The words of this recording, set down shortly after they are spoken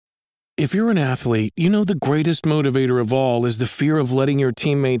If you're an athlete, you know the greatest motivator of all is the fear of letting your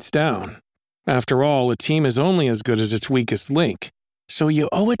teammates down. After all, a team is only as good as its weakest link. So you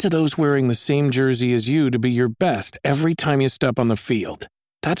owe it to those wearing the same jersey as you to be your best every time you step on the field.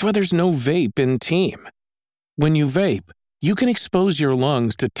 That's why there's no vape in team. When you vape, you can expose your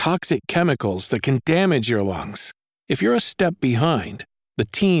lungs to toxic chemicals that can damage your lungs. If you're a step behind, the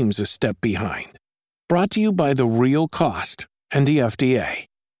team's a step behind. Brought to you by The Real Cost and the FDA.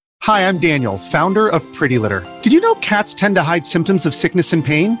 Hi, I'm Daniel, founder of Pretty Litter. Did you know cats tend to hide symptoms of sickness and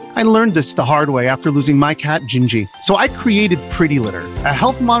pain? I learned this the hard way after losing my cat, Gingy. So I created Pretty Litter, a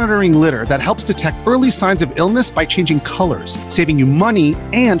health monitoring litter that helps detect early signs of illness by changing colors, saving you money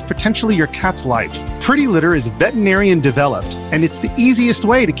and potentially your cat's life. Pretty Litter is veterinarian developed, and it's the easiest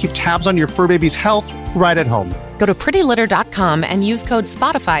way to keep tabs on your fur baby's health right at home. Go to prettylitter.com and use code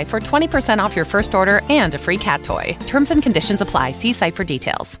SPOTIFY for 20% off your first order and a free cat toy. Terms and conditions apply. See site for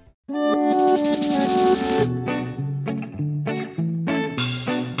details.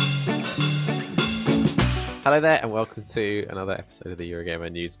 Hello there, and welcome to another episode of the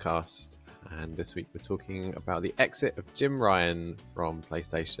Eurogamer Newscast. And this week we're talking about the exit of Jim Ryan from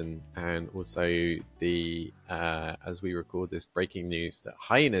PlayStation, and also the, as we record this, breaking news that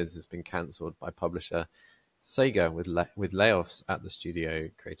Hyenas has been cancelled by publisher Sega with layoffs at the studio.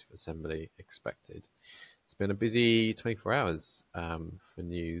 Creative Assembly expected. It's been a busy 24 hours for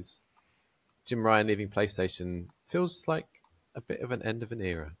news. Jim Ryan leaving PlayStation feels like a bit of an end of an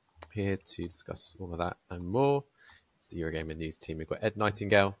era. Here to discuss all of that and more, it's the Eurogamer News team. We've got Ed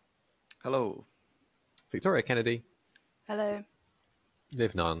Nightingale. Hello. Victoria Kennedy. Hello.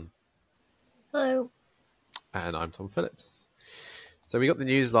 Liv Nunn. Hello. And I'm Tom Phillips. So we got the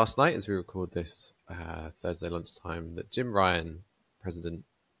news last night as we record this Thursday lunchtime that Jim Ryan, president,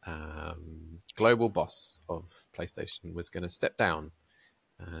 global boss of PlayStation, was going to step down.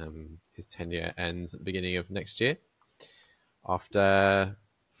 His tenure ends at the beginning of next year after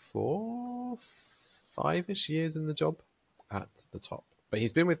 5-ish years in the job at the top. But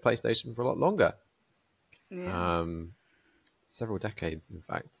he's been with PlayStation for a lot longer. Yeah. Several decades, in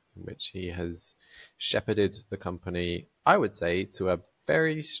fact, in which he has shepherded the company, I would say, to a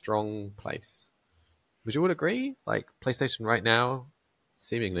very strong place. Would you all agree? Like, PlayStation right now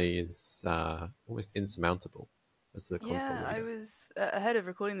seemingly is almost insurmountable as the console leader. I was ahead of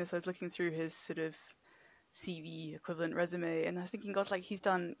recording this. I was looking through his sort of CV equivalent resume, and I was thinking, God, like he's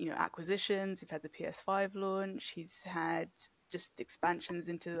done, acquisitions. He's had the PS5 launch. He's had just expansions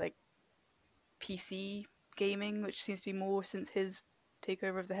into like PC gaming, which seems to be more since his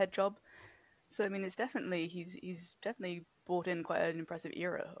takeover of the head job. So I mean, it's definitely he's definitely brought in quite an impressive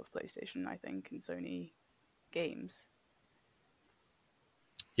era of PlayStation, I think, and Sony games.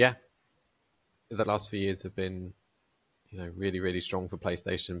 Yeah, the last few years have been, really, really strong for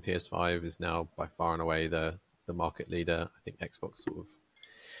PlayStation. PS5 is now by far and away the market leader. I think Xbox sort of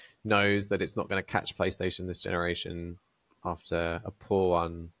knows that it's not going to catch PlayStation this generation after a poor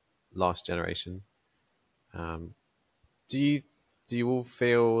one last generation. Do you all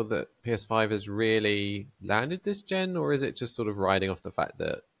feel that PS5 has really landed this gen, or is it just sort of riding off the fact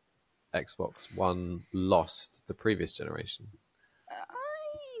that Xbox One lost the previous generation?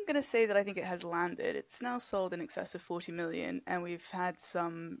 I'm going to say that I think it has landed. It's now sold in excess of 40 million, and we've had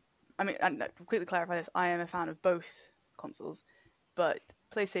some... I mean, and to quickly clarify this, I am a fan of both consoles, but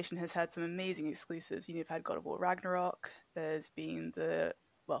PlayStation has had some amazing exclusives. You've had God of War Ragnarok, there's been the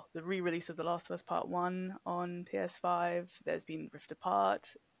re-release of The Last of Us Part 1 on PS5, there's been Rift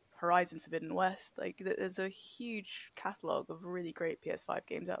Apart, Horizon Forbidden West. Like, there's a huge catalogue of really great PS5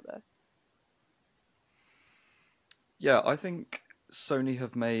 games out there. Yeah, I think Sony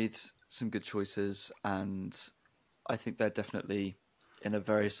have made some good choices, and I think they're definitely in a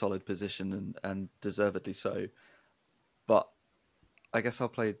very solid position and deservedly so. But I guess I'll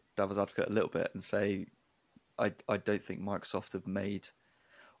play devil's advocate a little bit and say I don't think Microsoft have made...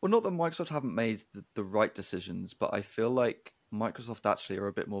 Well, not that Microsoft haven't made the right decisions, but I feel like Microsoft actually are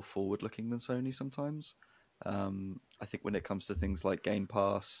a bit more forward-looking than Sony sometimes. I think when it comes to things like Game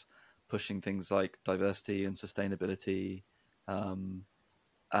Pass, pushing things like diversity and sustainability,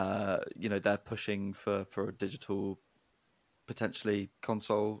 they're pushing for a digital, potentially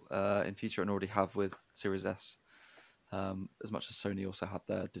console in future, and already have with Series S. As much as Sony also had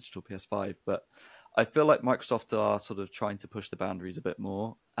their digital PS5, but I feel like Microsoft are sort of trying to push the boundaries a bit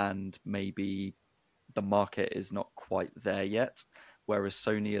more, and maybe the market is not quite there yet, whereas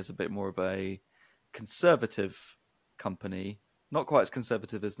Sony is a bit more of a conservative company, not quite as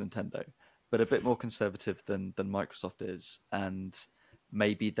conservative as Nintendo, but a bit more conservative than Microsoft is, and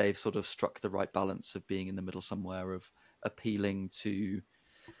maybe they've sort of struck the right balance of being in the middle somewhere, of appealing to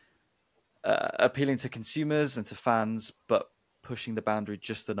appealing to consumers and to fans, but pushing the boundary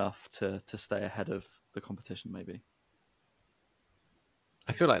just enough to stay ahead of the competition, maybe.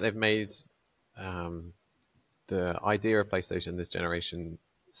 I feel like they've made the idea of PlayStation this generation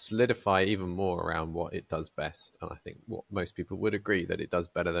solidify even more around what it does best. And I think what most people would agree that it does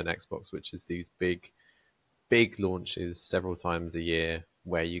better than Xbox, which is these big launches several times a year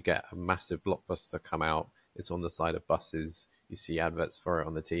where you get a massive blockbuster come out. It's on the side of buses. You see adverts for it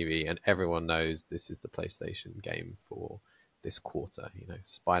on the TV, and everyone knows this is the PlayStation game for this quarter. You know,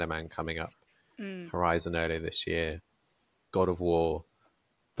 Spider-Man coming up, Horizon earlier this year, God of War,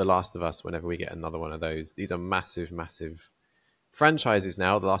 The Last of Us. Whenever we get another one of those, these are massive, massive franchises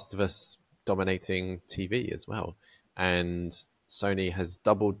now. The Last of Us dominating TV as well, and Sony has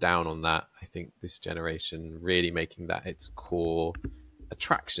doubled down on that. I think this generation really making that its core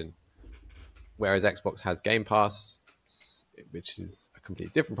attraction. Whereas Xbox has Game Pass, which is a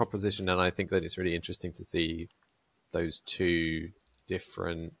completely different proposition. And I think that it's really interesting to see those two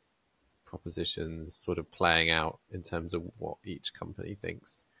different propositions sort of playing out in terms of what each company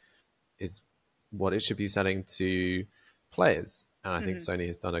thinks is what it should be selling to players. And I think Sony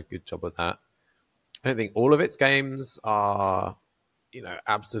has done a good job of that. I don't think all of its games are, you know,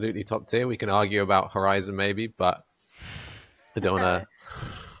 absolutely top tier. We can argue about Horizon maybe, but I don't want to...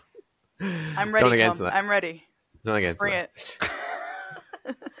 I'm ready, Tom. I'm ready. Don't get into Bring that.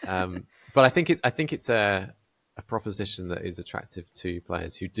 it. But I think it's a proposition that is attractive to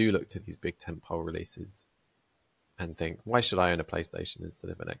players who do look to these big tentpole releases and think, why should I own a PlayStation instead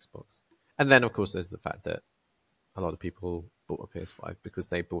of an Xbox? And then, of course, there's the fact that a lot of people bought a PS5 because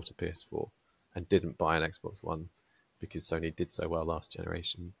they bought a PS4 and didn't buy an Xbox One because Sony did so well last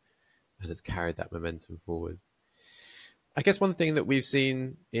generation and has carried that momentum forward. I guess one thing that we've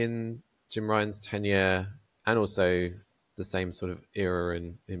seen in Jim Ryan's tenure and also the same sort of era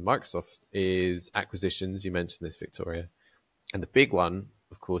in Microsoft is acquisitions. You mentioned this, Victoria. And the big one,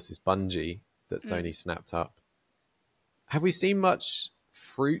 of course, is Bungie that Sony snapped up. Have we seen much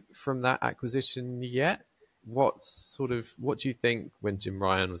fruit from that acquisition yet? What do you think when Jim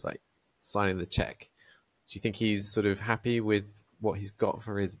Ryan was like signing the check? Do you think he's sort of happy with what he's got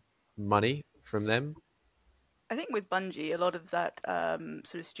for his money from them? I think with Bungie, a lot of that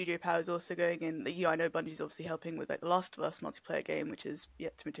sort of studio power is also going in. I know Bungie's obviously helping with like the Last of Us multiplayer game, which is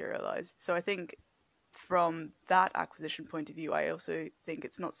yet to materialize. So I think from that acquisition point of view, I also think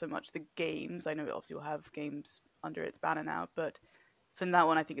it's not so much the games. I know it obviously will have games under its banner now, but from that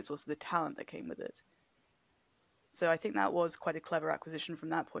one, I think it's also the talent that came with it. So I think that was quite a clever acquisition from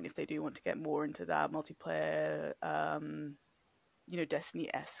that point. If they do want to get more into that multiplayer,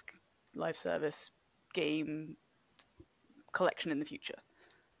 Destiny-esque live service game collection in the future,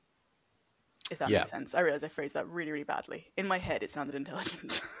 if that makes sense. I realize I phrased that really, really badly. In my head, it sounded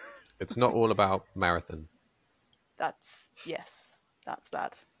intelligent. It's not all about marathon. That's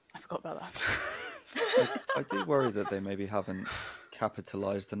that. I forgot about that. I do worry that they maybe haven't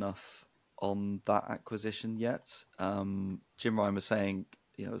capitalized enough on that acquisition yet. Jim Ryan was saying,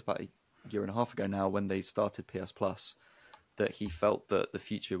 it was about a year and a half ago now when they started PS Plus, that he felt that the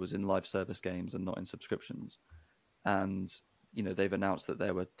future was in live service games and not in subscriptions. And, they've announced that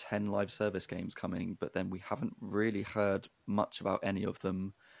there were 10 live service games coming, but then we haven't really heard much about any of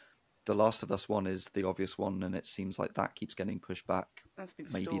them. The Last of Us one is the obvious one, and it seems like that keeps getting pushed back. That's been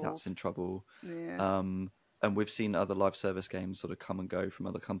Maybe stalled. that's in trouble. Yeah. And we've seen other live service games sort of come and go from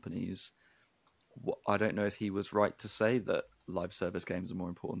other companies. I don't know if he was right to say that live service games are more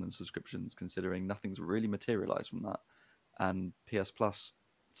important than subscriptions, considering nothing's really materialized from that. And PS Plus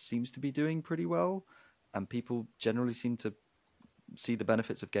seems to be doing pretty well, and people generally seem to see the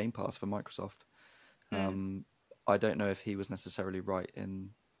benefits of Game Pass for Microsoft. I don't know if he was necessarily right in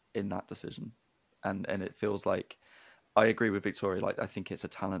that decision, and it feels like I agree with Victoria. Like, I think it's a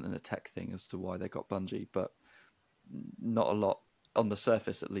talent and a tech thing as to why they got Bungie, but not a lot on the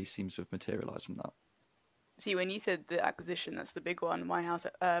surface, at least, seems to have materialized from that. See, when you said the acquisition, that's the big one. My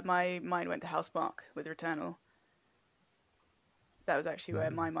mind went to Housemarque with Returnal. That was actually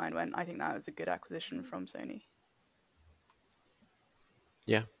where my mind went. I think that was a good acquisition from Sony.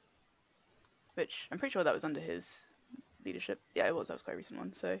 Yeah. Which I'm pretty sure that was under his leadership. Yeah, it was. That was quite a recent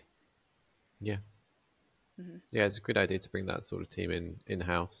one. So. Yeah. Mm-hmm. Yeah, it's a good idea to bring that sort of team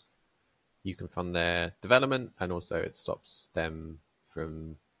in-house. You can fund their development, and also it stops them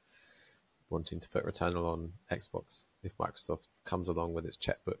from wanting to put Returnal on Xbox if Microsoft comes along with its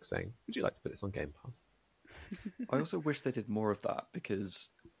checkbook saying, would you like to put this on Game Pass? I also wish they did more of that,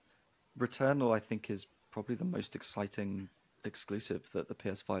 because Returnal, I think, is probably the most exciting exclusive that the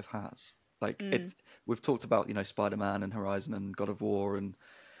PS5 has. Like, we've talked about, Spider-Man and Horizon and God of War, and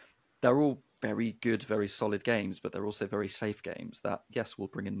they're all very good, very solid games, but they're also very safe games that, yes, will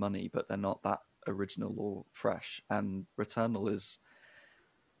bring in money, but they're not that original or fresh. And Returnal is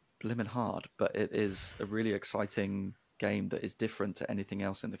blimmin' hard, but it is a really exciting game that is different to anything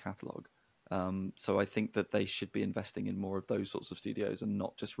else in the catalogue. So I think that they should be investing in more of those sorts of studios and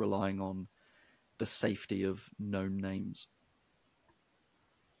not just relying on the safety of known names.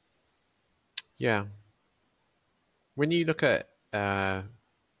 Yeah. When you look at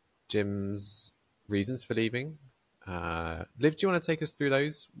Jim's reasons for leaving, Liv, do you want to take us through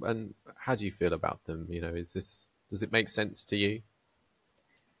those? And how do you feel about them? You know, does it make sense to you?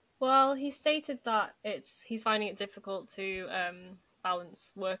 Well, he stated that he's finding it difficult to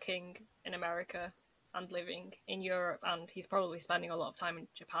balance working in America and living in Europe, and he's probably spending a lot of time in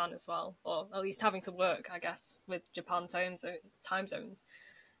Japan as well, or at least having to work, I guess, with Japan time zones.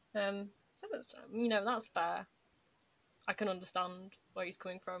 So that's fair. I can understand where he's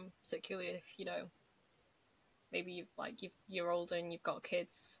coming from, particularly if maybe you're older and you've got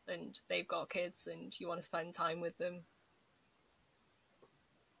kids and they've got kids and you want to spend time with them.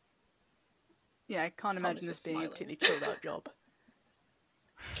 Yeah, I can't imagine this being a particularly chilled out job.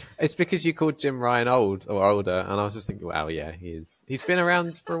 It's because you called Jim Ryan old or older, and I was just thinking, wow, yeah, he's been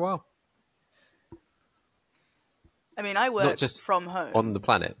around for a while. I mean, I work not just from home on the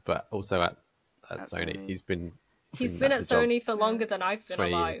planet, but also at Sony. He's been at Sony for longer than I've been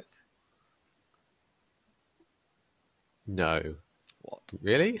 20 alive. years. No. What?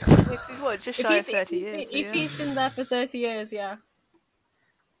 Really? He's what, just shy of 30 years. If he's been there for 30 years, yeah.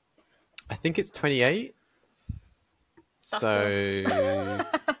 I think it's 28. So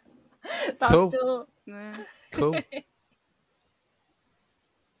that's cool. Still... Yeah. Cool.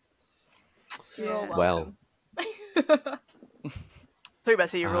 You're all Well. Thought you were about to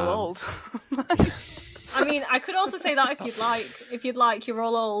say you're all old. I mean, I could also say that if you'd like, you're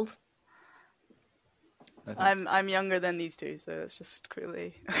all old. I'm younger than these two, so it's just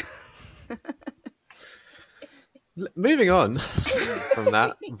quickly. Moving on from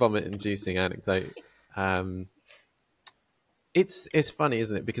that vomit-inducing anecdote, it's funny,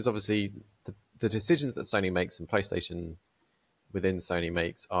 isn't it? Because obviously the decisions that Sony makes and PlayStation within Sony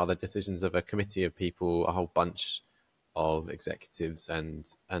makes are the decisions of a committee of people, a whole bunch of executives and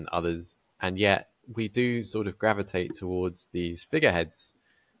others, and yet we do sort of gravitate towards these figureheads,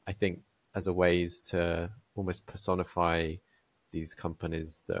 I think, as a ways to almost personify these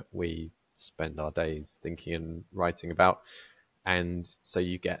companies that we spend our days thinking and writing about. And so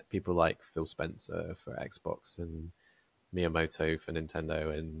you get people like Phil Spencer for Xbox and Miyamoto for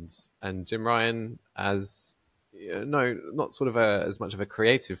Nintendo and Jim Ryan as not sort of as much of a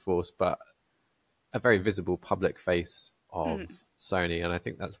creative force, but a very visible public face of Sony. And I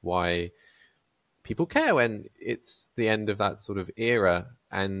think that's why people care when it's the end of that sort of era.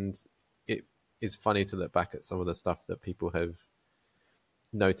 And it is funny to look back at some of the stuff that people have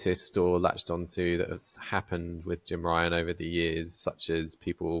noticed or latched onto that has happened with Jim Ryan over the years, such as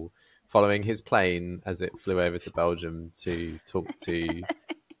people following his plane as it flew over to Belgium to talk to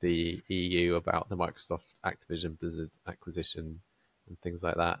the EU about the Microsoft Activision Blizzard acquisition and things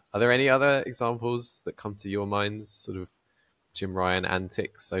like that. Are there any other examples that come to your minds, sort of Jim Ryan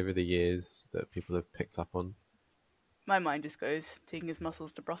antics over the years that people have picked up on? My mind just goes taking his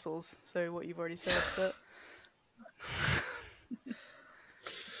muscles to Brussels. So what you've already said, but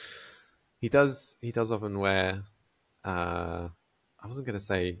he does often wear. I wasn't going to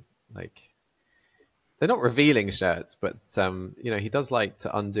say like they're not revealing shirts, but he does like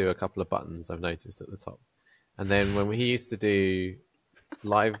to undo a couple of buttons. I've noticed at the top, and then when he used to do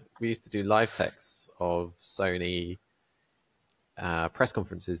live texts of Sony press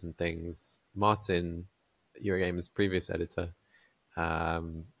conferences and things. Martin, Eurogamer's previous editor,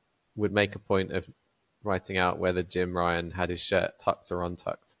 would make a point of writing out whether Jim Ryan had his shirt tucked or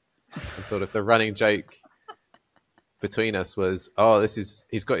untucked. And sort of the running joke between us was,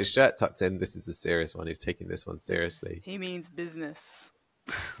 he's got his shirt tucked in. This is a serious one. He's taking this one seriously. He means business.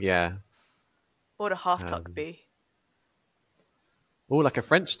 Yeah. What would a half tuck be? Oh, like a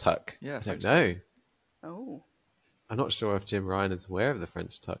French tuck. Yeah, I don't French know. tuck. Oh. I'm not sure if Jim Ryan is aware of the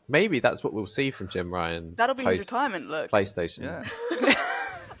French tuck. Maybe that's what we'll see from Jim Ryan. That'll be his retirement look. PlayStation. Yeah.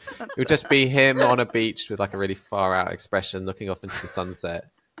 It would just be him on a beach with like a really far out expression, looking off into the sunset,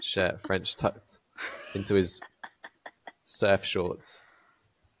 shirt French tucked into his surf shorts.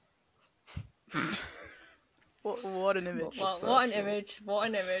 What an image. What an image. What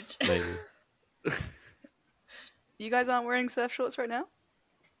an image. Maybe. You guys aren't wearing surf shorts right now?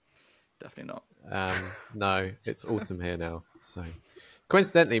 Definitely not. No, it's autumn here now. So,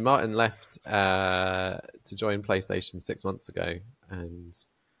 coincidentally, Martin left to join PlayStation 6 months ago, and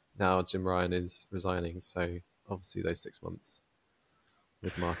now Jim Ryan is resigning. So obviously those 6 months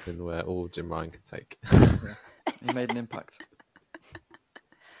with Martin were all Jim Ryan could take. Yeah. He made an impact.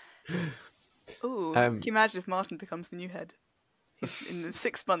 Ooh, can you imagine if Martin becomes the new head? In the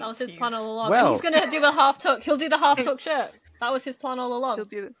 6 months. That was his plan all along. Well, and he's going to do a half tuck. He'll do the half tuck shirt. That was his plan all along. He'll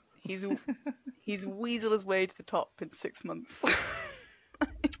do it. He's weasel his way to the top in 6 months.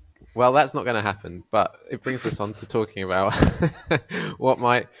 Well, that's not going to happen, but it brings us on to talking about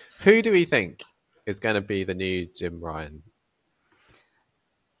who do we think is going to be the new Jim Ryan?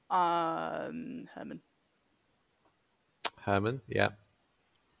 Herman, yeah.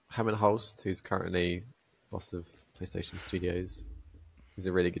 Herman Holst, who's currently boss of PlayStation Studios, is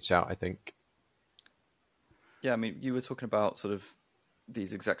a really good shout, I think. Yeah, I mean, you were talking about sort of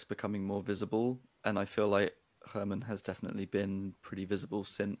these execs becoming more visible, and I feel like Herman has definitely been pretty visible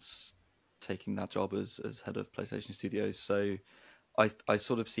since taking that job as head of PlayStation Studios. So I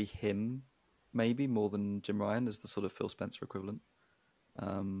sort of see him maybe more than Jim Ryan as the sort of Phil Spencer equivalent,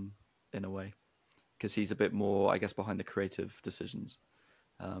 in a way, because he's a bit more, I guess, behind the creative decisions,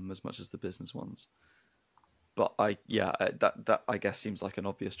 as much as the business ones. But that I guess seems like an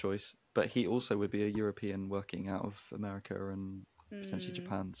obvious choice. But he also would be a European working out of America and potentially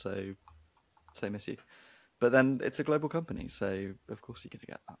Japan, so same issue. But then it's a global company, so of course you're going to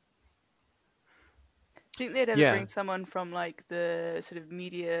get that. Do you think they'd ever bring someone from like the sort of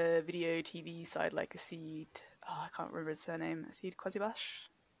media, video, TV side, like a Seed? Oh, I can't remember his surname. Seed Quasibash?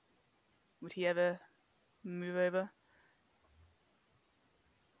 Would he ever move over?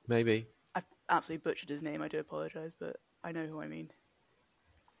 Maybe. I've absolutely butchered his name. I do apologise, but I know who I mean.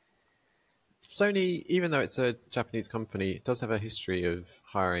 Sony, even though it's a Japanese company, it does have a history of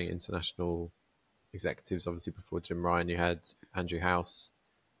hiring international executives. Obviously, before Jim Ryan, you had Andrew House.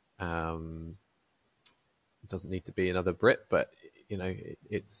 It doesn't need to be another Brit, but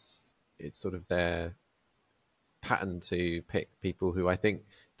it's sort of their pattern to pick people who I think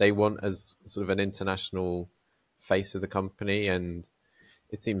they want as sort of an international face of the company. And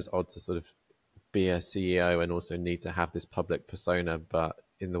it seems odd to sort of be a CEO and also need to have this public persona, but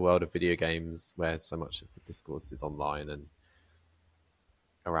in the world of video games where so much of the discourse is online and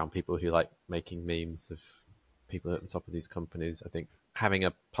around people who like making memes of people at the top of these companies, I think having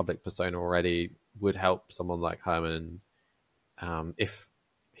a public persona already would help someone like Herman. If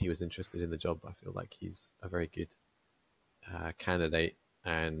he was interested in the job, I feel like he's a very good candidate.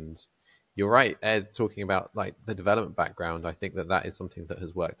 And you're right, Ed, talking about like the development background. I think that is something that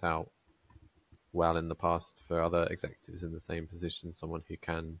has worked out well in the past for other executives in the same position, someone who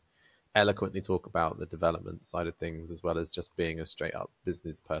can eloquently talk about the development side of things as well as just being a straight up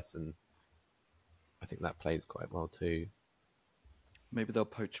business person. I think that plays quite well too. Maybe they'll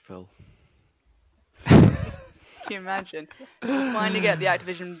poach Phil. Can you imagine? He'll finally get the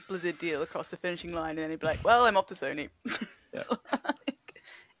Activision Blizzard deal across the finishing line and then he'd be like, well, I'm off to Sony. Yeah.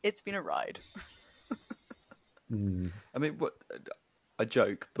 It's been a ride. I mean, I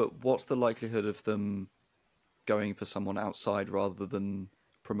joke, but what's the likelihood of them going for someone outside rather than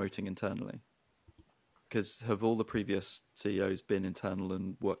promoting internally? Because have all the previous CEOs been internal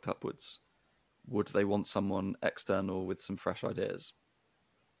and worked upwards? Would they want someone external with some fresh ideas?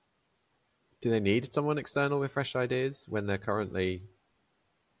 Do they need someone external with fresh ideas when they're currently,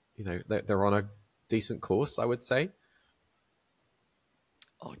 they're on a decent course, I would say?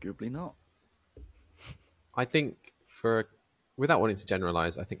 Arguably not. I think without wanting to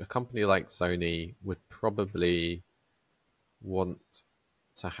generalize, I think a company like Sony would probably want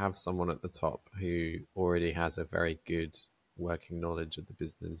to have someone at the top who already has a very good working knowledge of the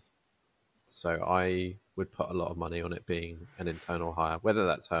business. So I would put a lot of money on it being an internal hire, whether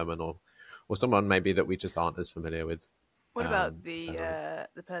that's Herman or someone maybe that we just aren't as familiar with. What about the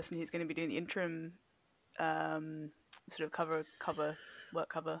person who's going to be doing the interim sort of work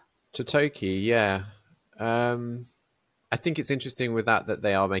cover? Totoki, yeah. I think it's interesting with that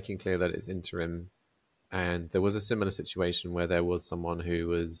they are making clear that it's interim. And there was a similar situation where there was someone who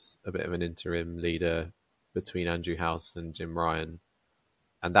was a bit of an interim leader between Andrew House and Jim Ryan.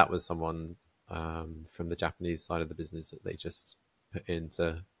 And that was someone from the Japanese side of the business that they just put in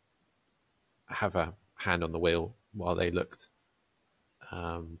to have a hand on the wheel while they looked.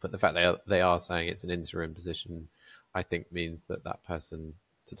 But the fact they are saying it's an interim position, I think means that person,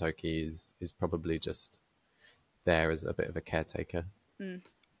 Totoki, is probably just there as a bit of a caretaker.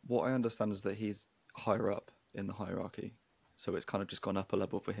 What I understand is that he's higher up in the hierarchy, so it's kind of just gone up a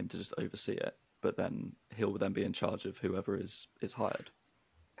level for him to just oversee it, but then he'll then be in charge of whoever is hired.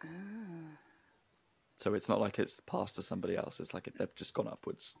 So it's not like it's passed to somebody else, it's like they've just gone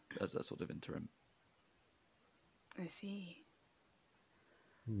upwards as a sort of interim. I see.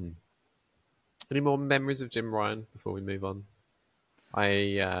 Any more memories of Jim Ryan before we move on?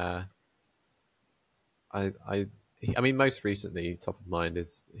 I mean, most recently, top of mind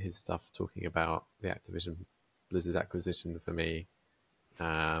is his stuff talking about the Activision Blizzard acquisition for me,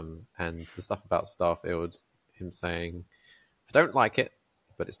 and the stuff about Starfield. Him saying, "I don't like it,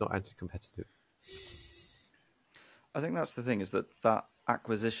 but it's not anti-competitive." I think that's the thing, is that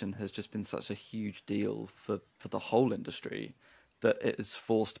acquisition has just been such a huge deal for the whole industry that it has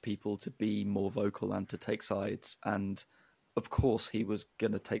forced people to be more vocal and to take sides. And of course, he was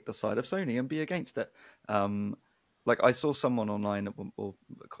going to take the side of Sony and be against it. Like I saw someone online, or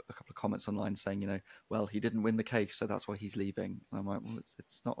a couple of comments online saying, well, he didn't win the case, so that's why he's leaving. And I'm like, well,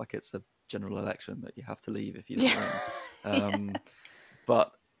 it's not like it's a general election that you have to leave if you don't win.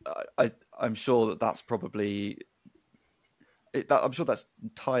 But I'm sure that's probably... I'm sure that's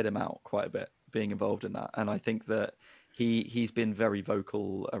tired him out quite a bit, being involved in that. And I think that he's been very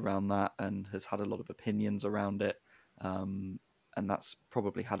vocal around that and has had a lot of opinions around it. And that's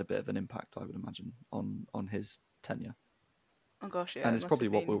probably had a bit of an impact, I would imagine, on his tenure. Oh gosh, yeah. And it's probably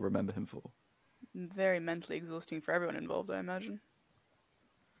what we'll remember him for. Very mentally exhausting for everyone involved, I imagine.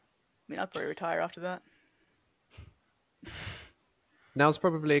 I mean, I'd probably retire after that. Now's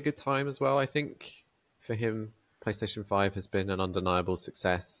probably a good time as well, I think, for him. PlayStation 5 has been an undeniable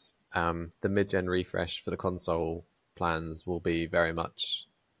success. The mid-gen refresh for the console plans will be very much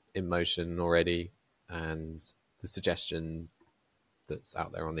in motion already. And the suggestion that's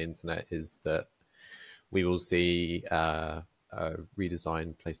out there on the internet is that we will see a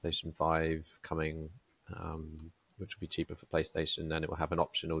redesigned PlayStation 5 coming, which will be cheaper for PlayStation, and it will have an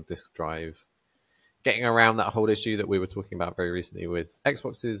optional disc drive. Getting around that whole issue that we were talking about very recently with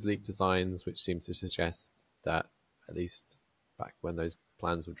Xbox's leaked designs, which seem to suggest that, at least back when those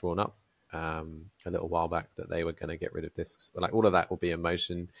plans were drawn up a little while back, that they were going to get rid of discs. But like all of that will be in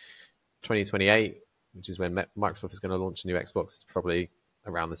motion. 2028, which is when Microsoft is going to launch a new Xbox, is probably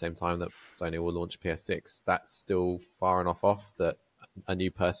around the same time that Sony will launch PS6. That's still far enough off that a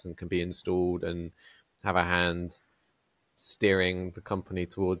new person can be installed and have a hand steering the company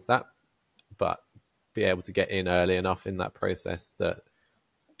towards that, but be able to get in early enough in that process that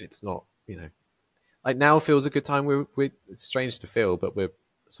it's not, like now feels a good time. It's strange to feel, but we're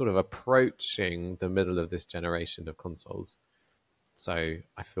sort of approaching the middle of this generation of consoles. So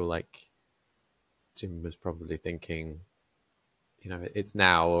I feel like Jim was probably thinking, it's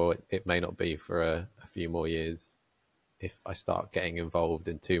now, or it may not be for a few more years if I start getting involved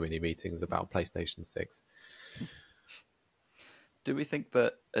in too many meetings about PlayStation 6. Do we think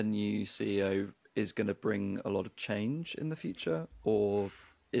that a new CEO is going to bring a lot of change in the future, or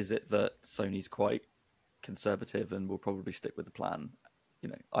is it that Sony's quite conservative and will probably stick with the plan?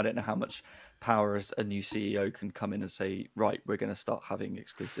 I don't know how much power as a new CEO can come in and say, right, we're going to start having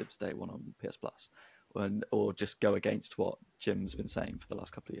exclusives day one on PS Plus, or just go against what Jim's been saying for the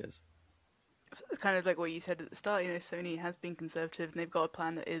last couple of years. So it's kind of like what you said at the start. Sony has been conservative, and they've got a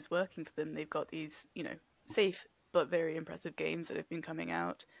plan that is working for them. They've got these, safe but very impressive games that have been coming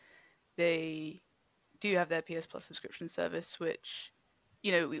out. They do have their PS Plus subscription service, which,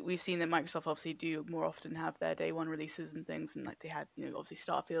 we've seen that Microsoft obviously do more often have their day one releases and things, and like they had, obviously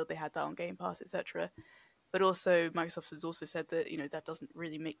Starfield, they had that on Game Pass, etc. But also Microsoft has also said that, that doesn't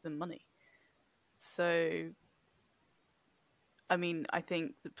really make them money. So, I mean, I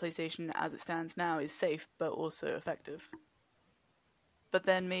think the PlayStation as it stands now is safe, but also effective. But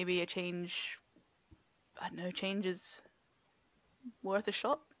then maybe a change, I don't know, change is worth a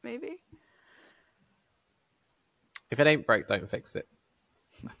shot, maybe? If it ain't broke, don't fix it.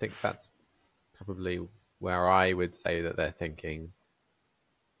 I think that's probably where I would say that they're thinking.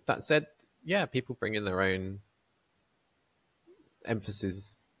 That said, yeah, people bring in their own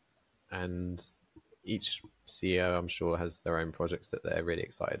emphasis, and each CEO, I'm sure, has their own projects that they're really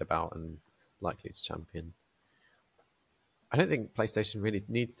excited about and likely to champion. I don't think PlayStation really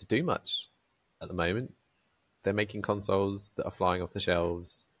needs to do much at the moment. They're making consoles that are flying off the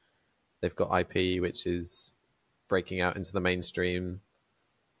shelves. They've got IP which is breaking out into the mainstream.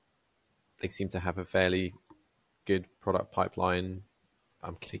 They seem to have a fairly good product pipeline.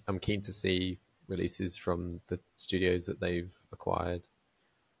 I'm keen to see releases from the studios that they've acquired.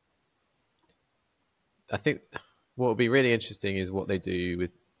 I think what will be really interesting is what they do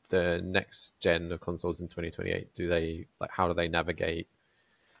with the next gen of consoles in 2028. How do they navigate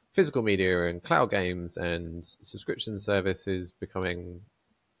physical media and cloud games and subscription services becoming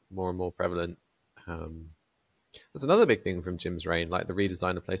more and more prevalent? That's another big thing from Jim's reign, like the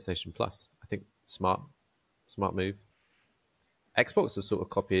redesign of PlayStation Plus. I think smart move. Xbox has sort of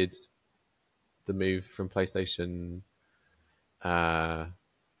copied the move from PlayStation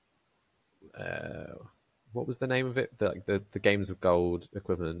what was the name of it? The Games of Gold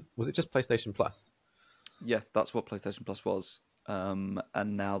equivalent. Was it just PlayStation Plus? Yeah, that's what PlayStation Plus was. And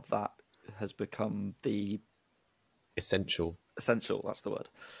now that has become the Essential. That's the word.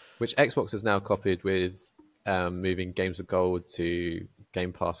 Which Xbox has now copied with moving Games of Gold to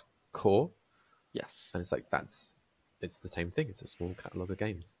Game Pass Core. Yes. And it's like, it's the same thing. It's a small catalogue of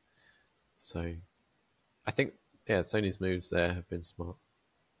games. So I think, yeah, Sony's moves there have been smart.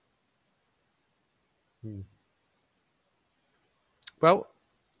 Well,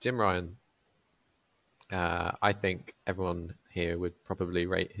 Jim Ryan, I think everyone here would probably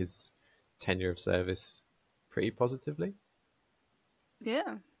rate his tenure of service pretty positively.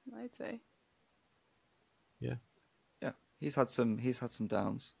 Yeah, I'd say. Yeah. Yeah, he's had some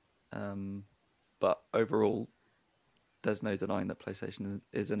downs, but overall, there's no denying that PlayStation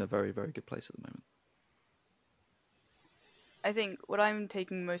is in a very, very good place at the moment. I think what I'm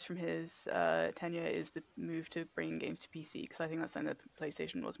taking most from his tenure is the move to bringing games to PC, because I think that's something that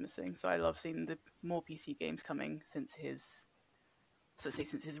PlayStation was missing. So I love seeing the more PC games coming since his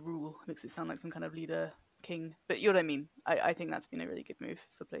rule. It makes it sound like some kind of leader king, but you know what I mean. I think that's been a really good move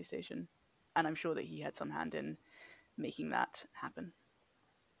for PlayStation, and I'm sure that he had some hand in making that happen.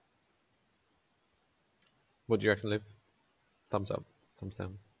 What do you reckon, Liv? Thumbs up, thumbs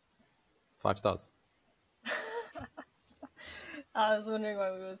down, 5 stars. I was wondering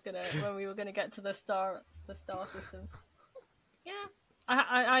when we were gonna get to the star system. Yeah,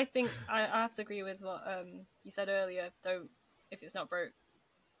 I think I have to agree with what you said earlier. If it's not broke,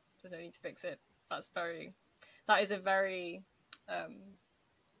 there's no need to fix it. That is a very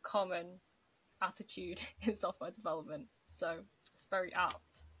common attitude in software development. So it's very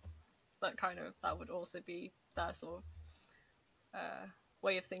apt. That would also be their sort of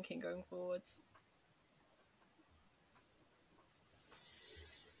way of thinking going forwards.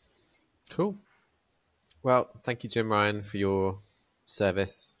 Cool. Well, thank you, Jim Ryan, for your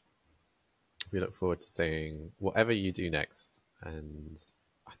service. We look forward to seeing whatever you do next, and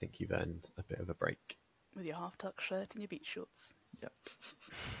I think you've earned a bit of a break. With your half-tuck shirt and your beach shorts. Yep.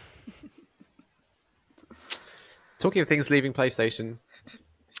 Talking of things leaving PlayStation,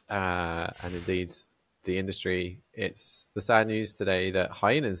 and indeed the industry, it's the sad news today that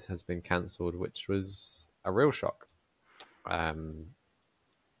Hyenas has been cancelled, which was a real shock.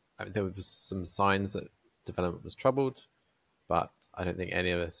 There was some signs that development was troubled, but I don't think any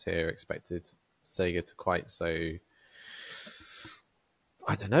of us here expected Sega to quite so,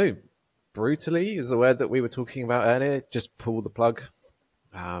 I don't know, brutally is the word that we were talking about earlier, just pull the plug.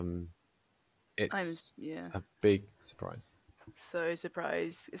 It's a big surprise. So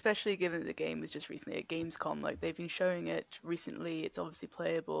surprised, especially given that the game was just recently at Gamescom. Like, they've been showing it recently. It's obviously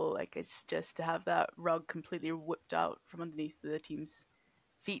playable. Like, it's just to have that rug completely whipped out from underneath the team's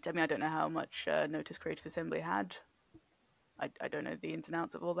feet. I mean, I don't know how much notice Creative Assembly had. I don't know the ins and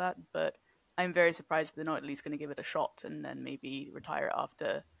outs of all that, but I'm very surprised that they're not at least going to give it a shot and then maybe retire it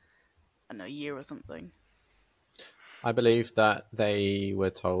after, I don't know, a year or something. I believe that they were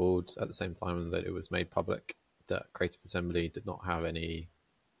told at the same time that it was made public that Creative Assembly did not have any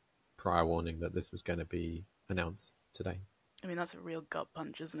prior warning that this was going to be announced today. I mean, that's a real gut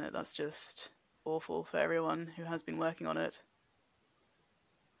punch, isn't it? That's just awful for everyone who has been working on it.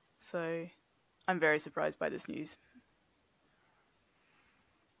 So I'm very surprised by this news.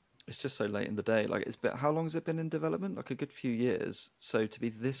 It's just so late in the day. Like, how long has it been in development? Like a good few years. So to be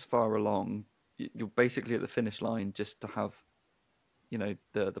this far along, you're basically at the finish line just to have,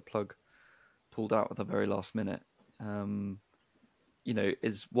 the plug pulled out at the very last minute.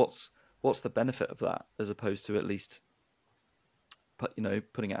 Is what's the benefit of that, as opposed to at least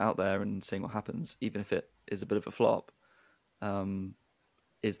putting it out there and seeing what happens, even if it is a bit of a flop.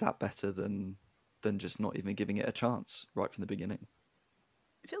 Is that better than just not even giving it a chance right from the beginning?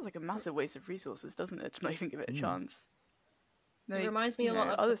 It feels like a massive waste of resources, doesn't it, to not even give it a chance? It reminds me a lot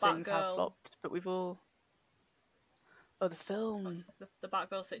of other the things Batgirl. have flopped, but we've all. Oh, the film. The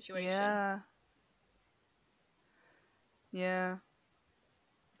Batgirl situation. Yeah.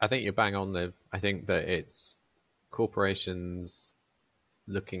 I think you're bang on, Liv. I think that it's corporations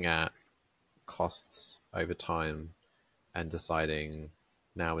looking at costs over time and deciding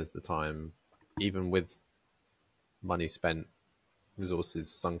now is the time, even with money spent, resources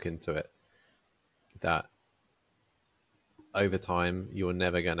sunk into it, that over time you're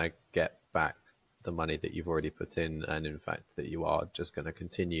never going to get back the money that you've already put in, and in fact that you are just going to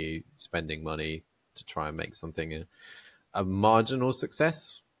continue spending money to try and make something a marginal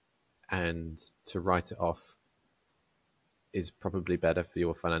success, and to write it off is probably better for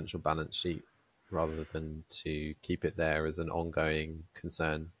your financial balance sheet rather than to keep it there as an ongoing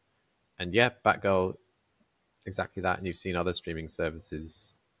concern. And yeah, Batgirl exactly that, and you've seen other streaming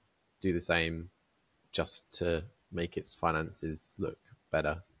services do the same just to make its finances look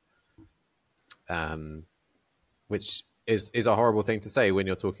better, which is a horrible thing to say when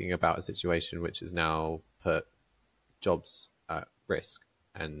you're talking about a situation which has now put jobs at risk,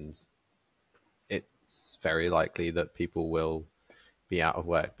 and it's very likely that people will be out of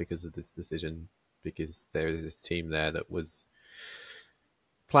work because of this decision, because there is this team there that was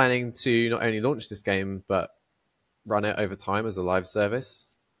planning to not only launch this game but run it over time as a live service.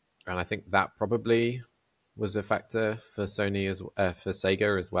 And I think that probably was a factor for Sony for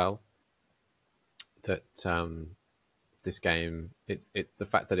Sega as well, that this game, the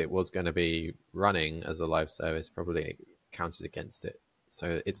fact that it was going to be running as a live service probably counted against it.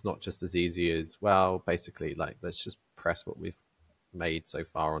 So it's not just as easy as, well, basically, like, let's just press what we've made so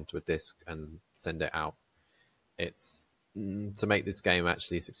far onto a disc and send it out. It's to make this game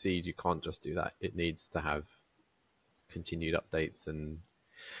actually succeed, you can't just do that. It needs to have continued updates, and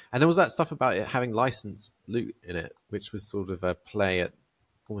there was that stuff about it having licensed loot in it, which was sort of a play at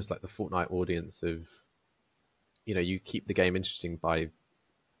almost like the Fortnite audience of, you keep the game interesting by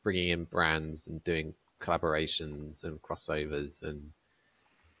bringing in brands and doing collaborations and crossovers,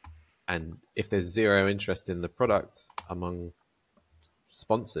 and if there's zero interest in the product among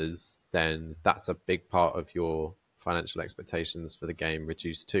sponsors, then that's a big part of your financial expectations for the game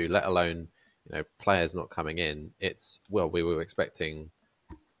reduced too, let alone players not coming in. It's, well, we were expecting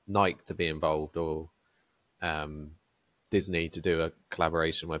Nike to be involved, or Disney to do a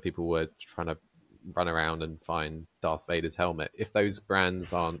collaboration where people were trying to run around and find Darth Vader's helmet. If those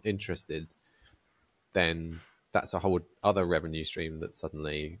brands aren't interested, then that's a whole other revenue stream that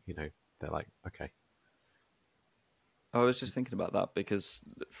suddenly, they're like, okay. I was just thinking about that because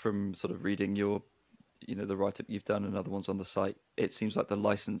from sort of reading your, the write-up you've done and other ones on the site, it seems like the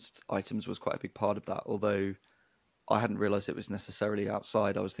licensed items was quite a big part of that, although I hadn't realised it was necessarily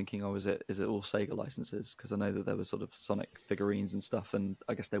outside. I was thinking, is it all Sega licenses? Because I know that there were sort of Sonic figurines and stuff, and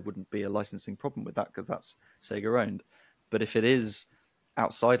I guess there wouldn't be a licensing problem with that because that's Sega owned. But if it is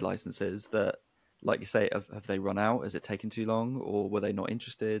outside licenses that, like you say, have they run out? Has it taken too long, or were they not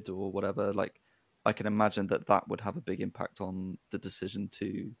interested, or whatever? Like, I can imagine that would have a big impact on the decision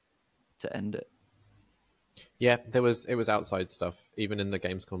to end it. Yeah, it was outside stuff. Even in the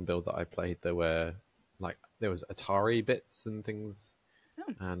Gamescom build that I played, there was Atari bits and things,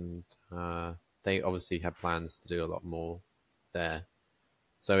 and they obviously had plans to do a lot more there.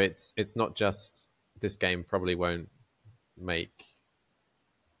 So it's not just this game probably won't make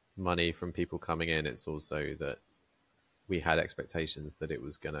money from people coming in. It's also that we had expectations that it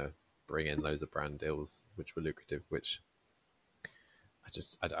was going to bring in loads of brand deals, which were lucrative, which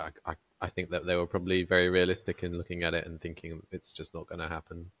I think that they were probably very realistic in looking at it and thinking it's just not going to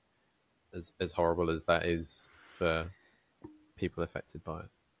happen, as horrible as that is for people affected by it.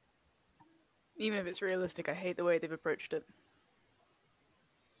 Even if it's realistic, I hate the way they've approached it.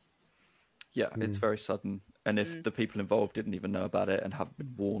 Yeah, it's very sudden. And if the people involved didn't even know about it and haven't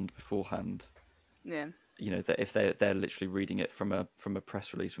been warned beforehand, yeah, that if they're literally reading it from a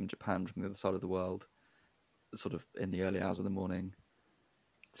press release from Japan, from the other side of the world, sort of in the early hours of the morning,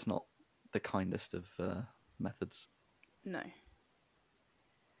 it's not the kindest of methods. No.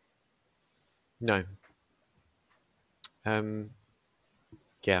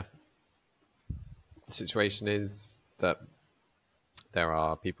 Yeah. The situation is that there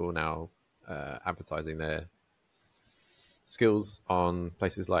are people now advertising their skills on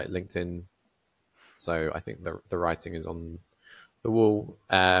places like LinkedIn. So I think the writing is on the wall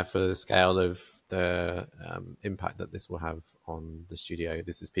for the scale of the impact that this will have on the studio.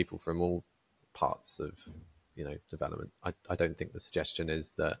 This is people from all parts of development. I don't think the suggestion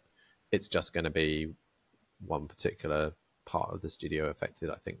is that it's just going to be one particular part of the studio affected.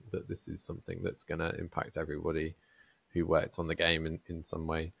 I think that this is something that's going to impact everybody who worked on the game in some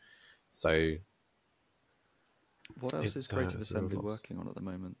way. So what else is Creative Assembly working on at the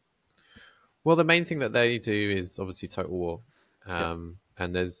moment? Well, the main thing that they do is obviously Total War. And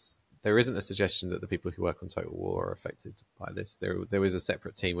there isn't a suggestion that the people who work on Total War are affected by this. There was a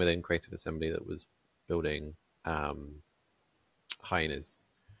separate team within Creative Assembly that was building Hyenas.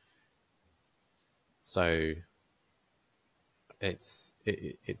 So it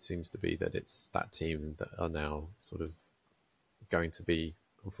seems to be that it's that team that are now sort of going to be,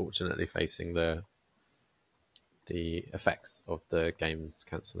 unfortunately, facing the effects of the game's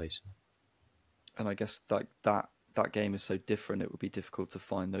cancellation. And I guess that game is so different, it would be difficult to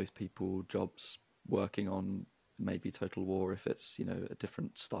find those people jobs working on maybe Total War if it's a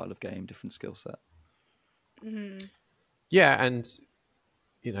different style of game, different skill set. Mm-hmm. Yeah, and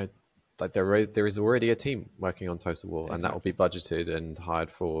like there is already a team working on Total War, and that will be budgeted and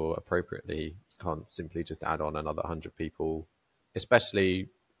hired for appropriately. You can't simply just add on another 100 people, especially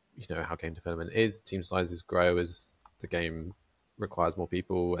how game development is. Team sizes grow as the game requires more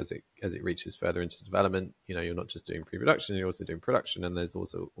people, as it reaches further into development. You're not just doing pre-production, you're also doing production, and there's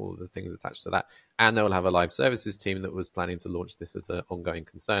also all the things attached to that. And they will have a live services team that was planning to launch this as an ongoing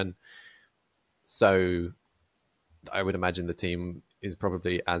concern. So I would imagine the team is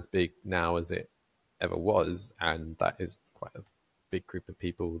probably as big now as it ever was, and that is quite a big group of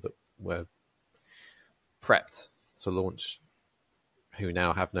people that were prepped to launch, who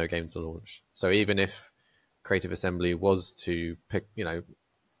now have no game to launch. So even if Creative Assembly was to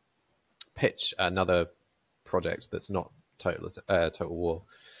pitch another project that's not Total War,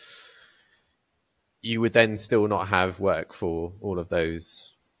 you would then still not have work for all of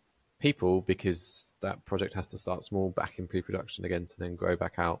those people, because that project has to start small, back in pre-production again, to then grow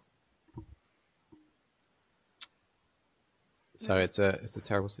back out. So it's a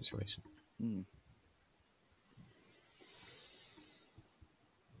terrible situation.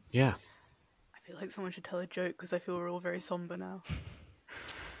 Yeah. I feel like someone should tell a joke because I feel we're all very somber now.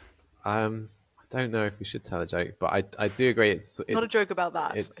 I don't know if we should tell a joke, but I do agree. It's not a joke about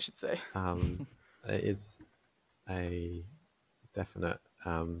that, I should say. It is a definite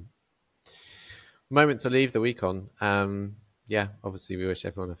moment to leave the week on. Obviously we wish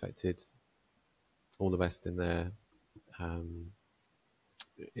everyone affected all the best in their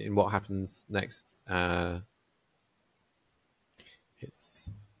in what happens next. It's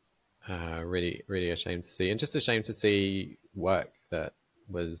really, really a shame to see, and just a shame to see work that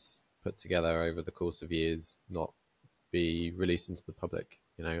was put together over the course of years not be released into the public.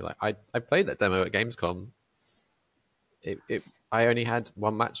 I played that demo at Gamescom. I only had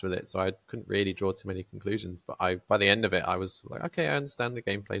one match with it, so I couldn't really draw too many conclusions. But by the end of it, I was like, okay, I understand the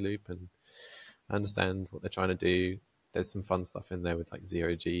gameplay loop, and I understand what they're trying to do. There's some fun stuff in there with like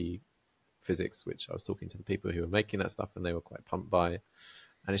zero-G physics, which I was talking to the people who were making that stuff, and they were quite pumped by.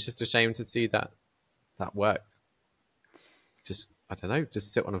 And it's just a shame to see that work just, I don't know,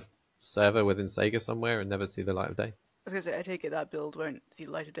 just sit on a server within Sega somewhere and never see the light of day. I was going to say, I take it that build won't see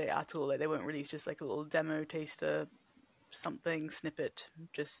the light of day at all. Like, they won't release just like a little demo taster something snippet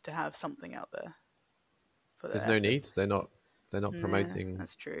just to have something out there. There's no need. They're not promoting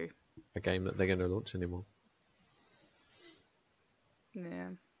that's true. a game that they're going to launch anymore. Yeah.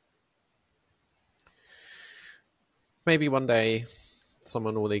 Maybe one day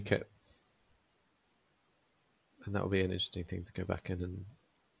someone will leak it, and that will be an interesting thing to go back in and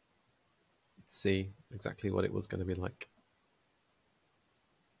see exactly what it was going to be like.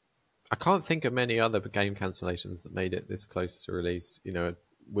 I can't think of many other game cancellations that made it this close to release.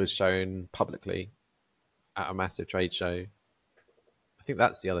 Was shown publicly at a massive trade show. I think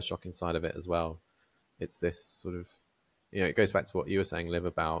that's the other shocking side of it as well. It's this sort of, it goes back to what you were saying, Liv,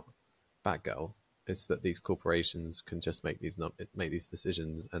 about Batgirl. It's that these corporations can just make these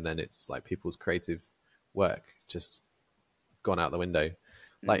decisions, and then it's like people's creative work just gone out the window.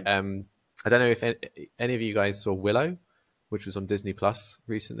 Like, I don't know if any of you guys saw Willow, which was on Disney Plus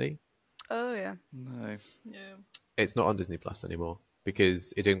recently. Oh yeah. No. Yeah. It's not on Disney Plus anymore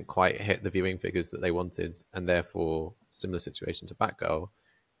because it didn't quite hit the viewing figures that they wanted, and therefore, similar situation to Batgirl,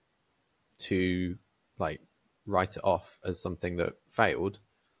 to like write it off as something that failed,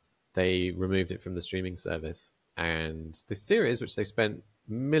 they removed it from the streaming service. And this series, which they spent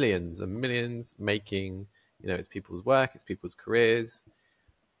millions and millions making, it's people's work, it's people's careers,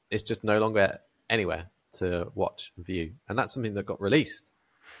 it's just no longer anywhere to watch and view. And that's something that got released.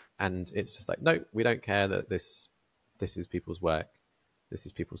 And it's just like, no, we don't care that this is people's work. This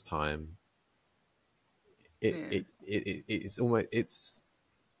is people's time. It's almost,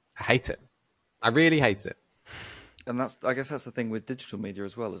 I hate it. I really hate it. And I guess that's the thing with digital media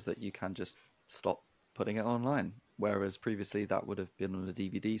as well, is that you can just stop putting it online. Whereas previously that would have been on a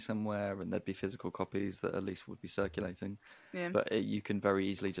DVD somewhere, and there'd be physical copies that at least would be circulating. Yeah. But you can very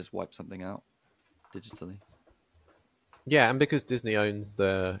easily just wipe something out digitally. Yeah, and because Disney owns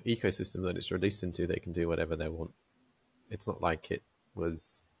the ecosystem that it's released into, they can do whatever they want. It's not like it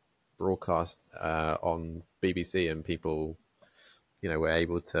was broadcast on BBC and people, were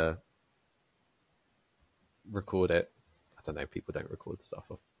able to record it. I don't know, people don't record stuff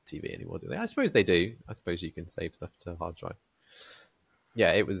off TV anymore, do they? I suppose they do. I suppose you can save stuff to a hard drive.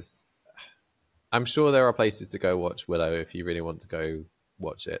 Yeah, it was... I'm sure there are places to go watch Willow if you really want to go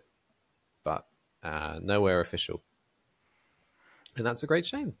watch it, but nowhere official. And that's a great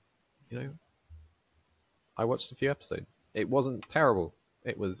shame. I watched a few episodes. It wasn't terrible.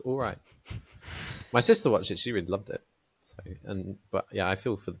 It was all right. My sister watched it. She really loved it. So, but yeah, I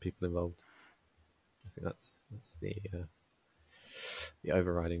feel for the people involved. I think that's the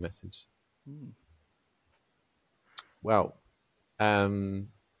overriding message. Well,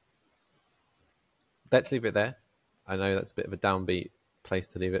 let's leave it there. I know that's a bit of a downbeat place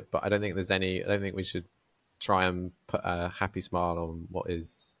to leave it, but I don't think we should try and put a happy smile on what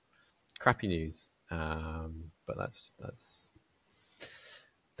is crappy news. But that's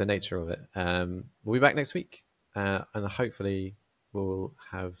the nature of it. We'll be back next week, and hopefully we'll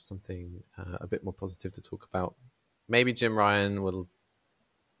have something a bit more positive to talk about. Maybe Jim Ryan will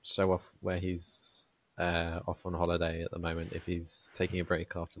show off where he's off on holiday at the moment, if he's taking a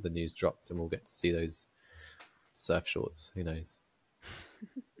break after the news dropped, and we'll get to see those surf shorts. Who knows?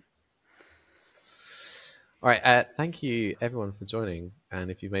 All right. Thank you, everyone, for joining. And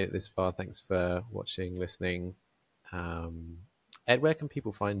if you've made it this far, thanks for watching, listening. Ed, where can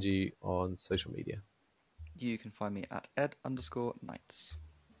people find you on social media? You can find me at ed_knights.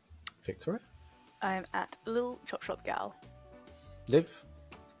 Victoria? I am at Lil Chop Shop Gal. Liv?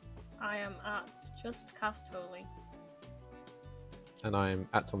 I am at Just Cast Holy. And I'm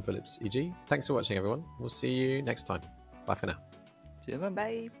at Tom Phillips EG. Thanks for watching, everyone. We'll see you next time. Bye for now. See you then.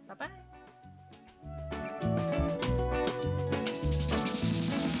 Bye. Bye bye.